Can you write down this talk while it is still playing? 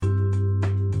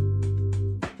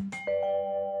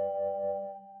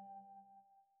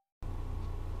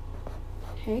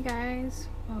Hey guys,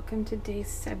 welcome to day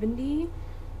 70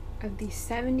 of the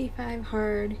 75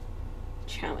 hard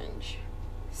challenge.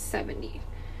 70.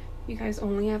 You guys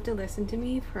only have to listen to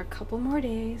me for a couple more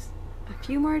days, a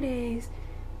few more days.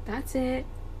 That's it.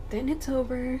 Then it's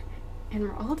over and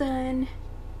we're all done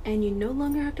and you no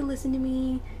longer have to listen to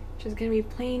me. It's just gonna be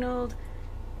plain old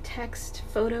text,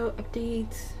 photo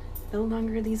updates, no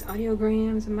longer these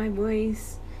audiograms of my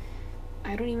voice.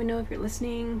 I don't even know if you're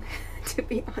listening, to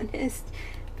be honest.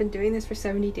 I've been doing this for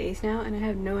 70 days now, and I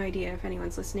have no idea if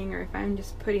anyone's listening or if I'm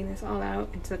just putting this all out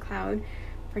into the cloud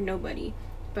for nobody.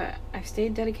 But I've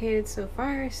stayed dedicated so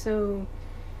far, so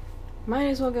might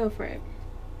as well go for it.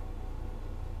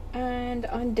 And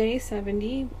on day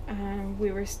 70,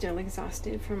 we were still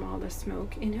exhausted from all the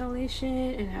smoke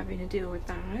inhalation and having to deal with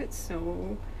that,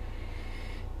 so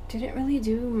didn't really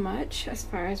do much as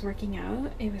far as working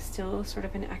out. It was still sort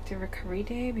of an active recovery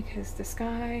day because the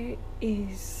sky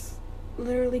is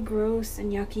literally gross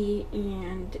and yucky,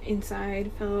 and inside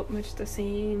felt much the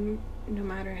same no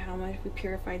matter how much we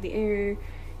purified the air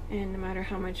and no matter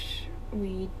how much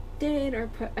we did or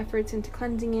put efforts into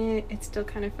cleansing it. It still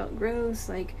kind of felt gross,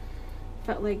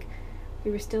 felt like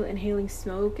we were still inhaling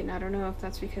smoke, and I don't know if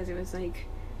that's because it was like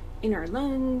in our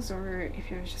lungs or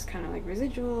if it was just kind of like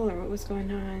residual or what was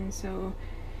going on. So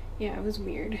yeah, it was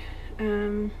weird.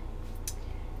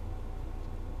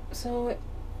 So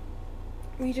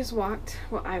we just walked.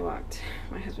 Well, I walked.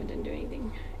 My husband didn't do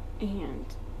anything, and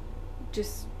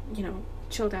just,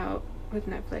 chilled out with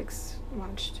Netflix,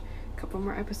 watched a couple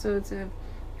more episodes of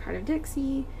Heart of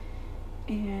Dixie,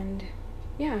 and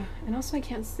yeah, and also I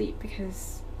can't sleep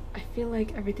because I feel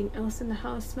like everything else in the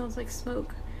house smells like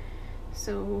smoke.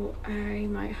 So I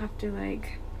might have to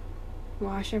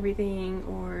wash everything,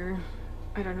 or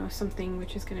I don't know, something,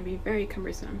 which is going to be very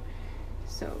cumbersome.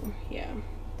 So yeah,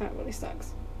 that really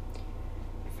sucks.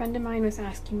 A friend of mine was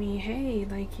asking me, hey,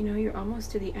 you're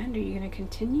almost to the end. Are you going to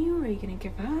continue? Are you going to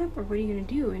give up? Or what are you going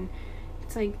to do? And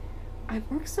it's like,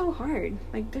 I've worked so hard.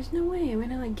 There's no way I'm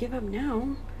going to give up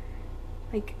now.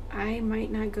 I might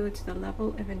not go to the level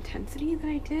of intensity that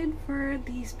I did for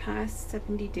these past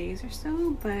 70 days or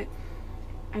so, but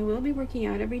I will be working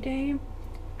out every day.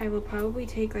 I will probably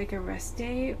take a rest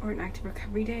day or an active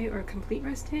recovery day or a complete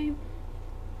rest day.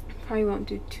 Probably won't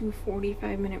do 2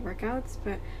 45-minute workouts,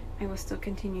 but I will still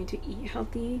continue to eat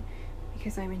healthy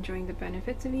because I'm enjoying the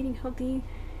benefits of eating healthy.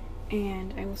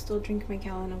 And I will still drink my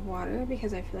gallon of water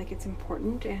because I feel like it's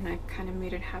important and I've kind of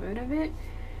made a habit of it.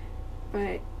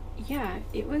 But yeah,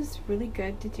 it was really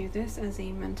good to do this as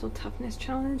a mental toughness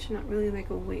challenge, not really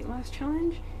a weight loss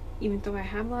challenge. Even though I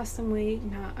have lost some weight,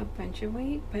 not a bunch of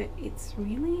weight, but it's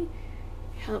really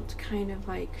helped kind of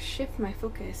shift my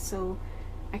focus. So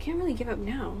I can't really give up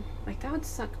now. That would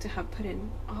suck to have put in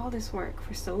all this work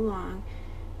for so long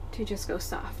to just go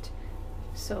soft.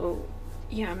 So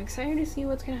yeah, I'm excited to see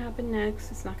what's going to happen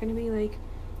next. It's not going to be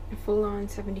a full-on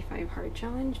 75 hard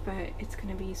challenge, but it's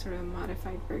going to be sort of a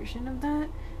modified version of that.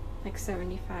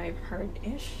 75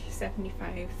 hard-ish,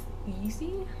 75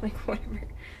 easy, whatever.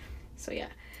 So yeah.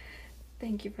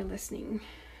 Thank you for listening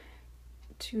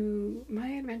to my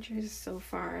adventures so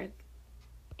far,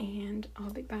 and I'll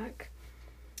be back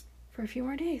for a few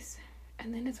more days,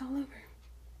 and then it's all over.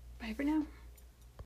 Bye for now.